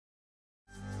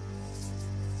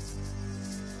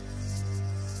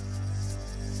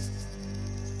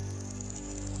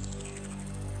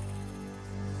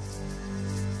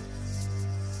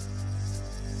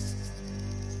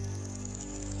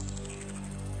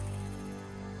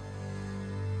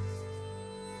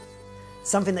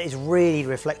Something that is really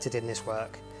reflected in this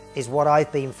work is what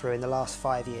I've been through in the last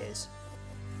 5 years.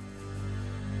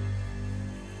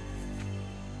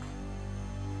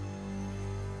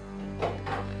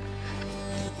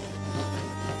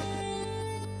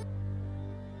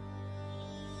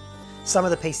 Some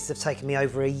of the pieces have taken me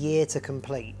over a year to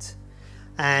complete.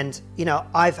 And, you know,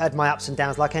 I've had my ups and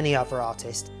downs like any other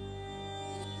artist.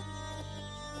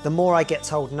 The more I get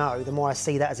told no, the more I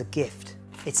see that as a gift.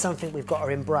 It's something we've got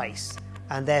to embrace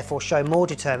and therefore show more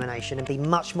determination and be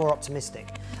much more optimistic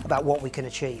about what we can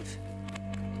achieve.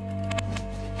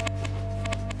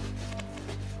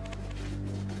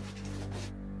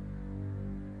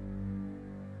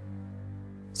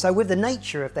 So with the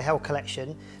nature of the Hell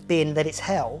collection being that it's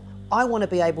hell, I want to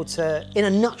be able to, in a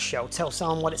nutshell, tell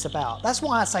someone what it's about. That's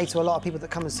why I say to a lot of people that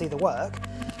come and see the work,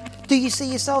 do you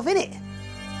see yourself in it?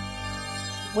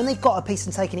 When they've got a piece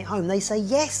and taken it home, they say,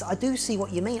 yes, I do see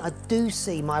what you mean. I do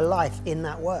see my life in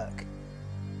that work.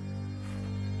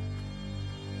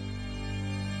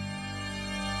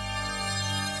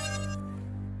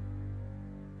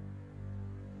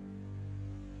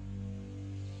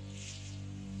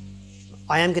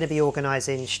 I am going to be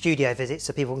organising studio visits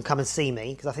so people can come and see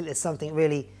me, because I think there's something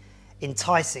really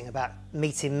enticing about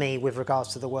meeting me with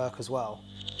regards to the work as well.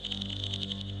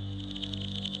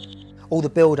 All the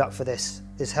build-up for this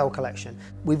Hell collection,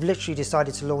 we've literally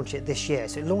decided to launch it this year,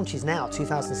 so it launches now,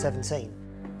 2017.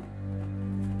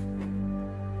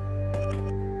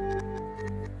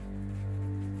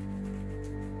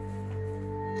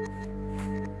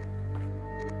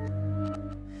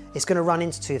 It's going to run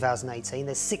into 2018.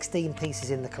 There's 16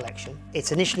 pieces in the collection.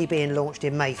 It's initially being launched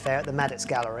in Mayfair at the Maddox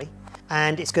Gallery,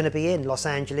 and it's going to be in Los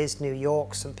Angeles, New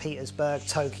York, St. Petersburg,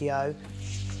 Tokyo.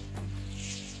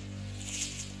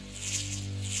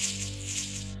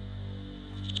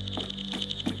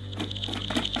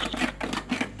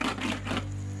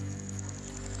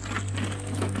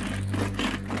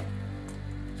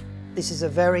 This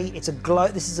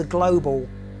is a global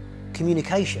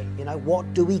communication. You know,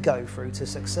 what do we go through to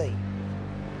succeed?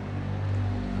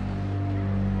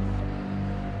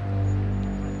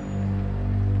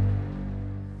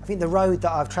 I think the road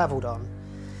that I've travelled on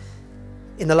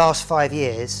in the last 5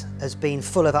 years has been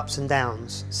full of ups and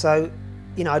downs. So,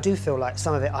 you know, I do feel like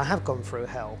some of it I have gone through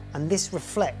hell, and this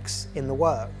reflects in the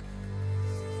work.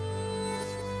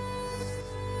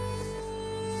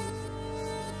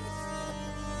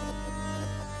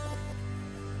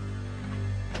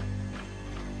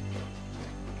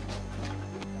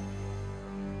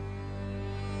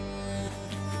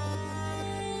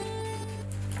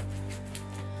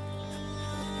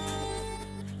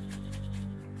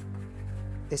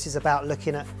 This is about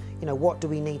looking at, you know, what do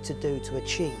we need to do to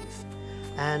achieve?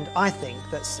 And I think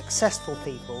that successful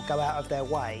people go out of their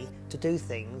way to do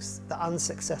things that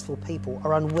unsuccessful people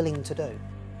are unwilling to do.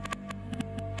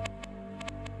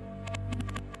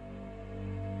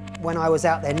 When I was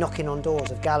out there knocking on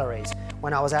doors of galleries,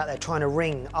 when I was out there trying to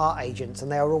ring art agents and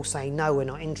they were all saying, no, we're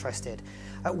not interested.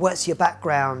 What's your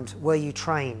background? Were you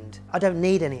trained? I don't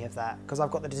need any of that, because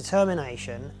I've got the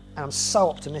determination and I'm so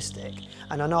optimistic,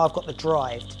 and I know I've got the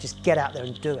drive to just get out there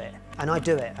and do it. And I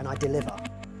do it and I deliver.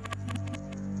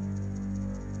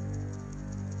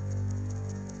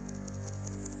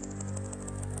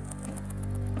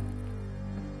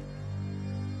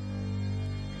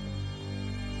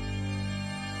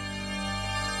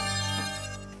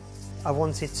 I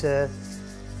wanted to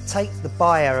take the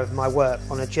buyer of my work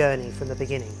on a journey from the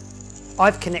beginning.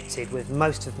 I've connected with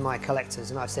most of my collectors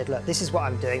and I've said, look, this is what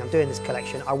I'm doing this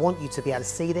collection, I want you to be able to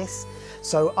see this.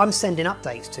 So I'm sending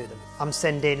updates to them. I'm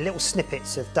sending little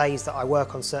snippets of days that I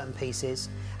work on certain pieces,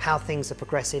 how things are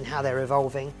progressing, how they're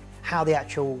evolving, how the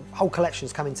actual whole collection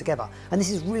is coming together. And this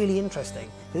is really interesting.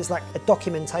 It's like a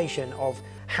documentation of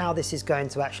how this is going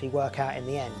to actually work out in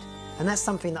the end. And that's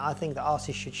something that I think that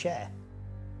artists should share.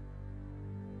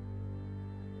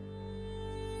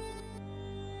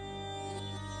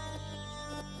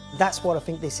 That's what I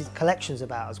think this collection's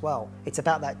about as well. It's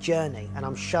about that journey, and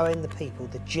I'm showing the people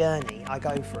the journey I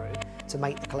go through to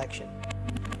make the collection.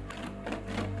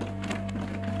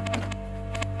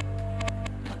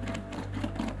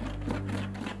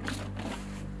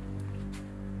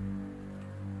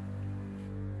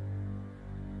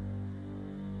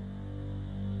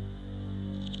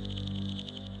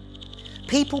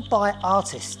 People buy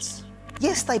artists.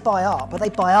 Yes, they buy art, but they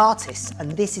buy artists,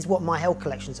 and this is what my Hell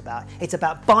collection's about. It's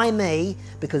about buy me,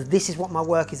 because this is what my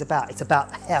work is about. It's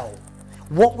about hell.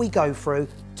 What we go through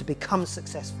to become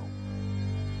successful.